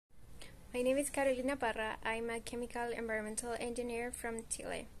My name is Carolina Parra. I'm a chemical environmental engineer from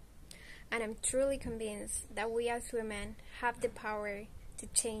Chile, and I'm truly convinced that we as women have the power to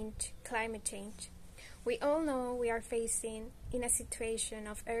change climate change. We all know we are facing in a situation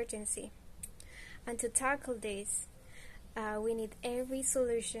of urgency, and to tackle this, we need every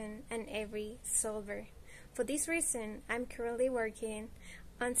solution and every solver. For this reason, I'm currently working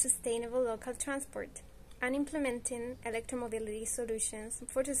on sustainable local transport and implementing electromobility solutions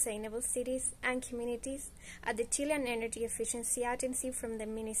for sustainable cities and communities at the Chilean Energy Efficiency Agency from the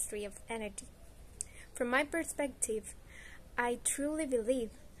Ministry of Energy. From my perspective, I truly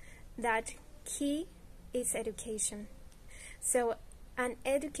believe that key is education. So an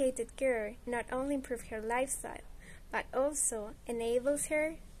educated girl not only improves her lifestyle, but also enables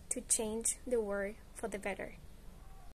her to change the world for the better.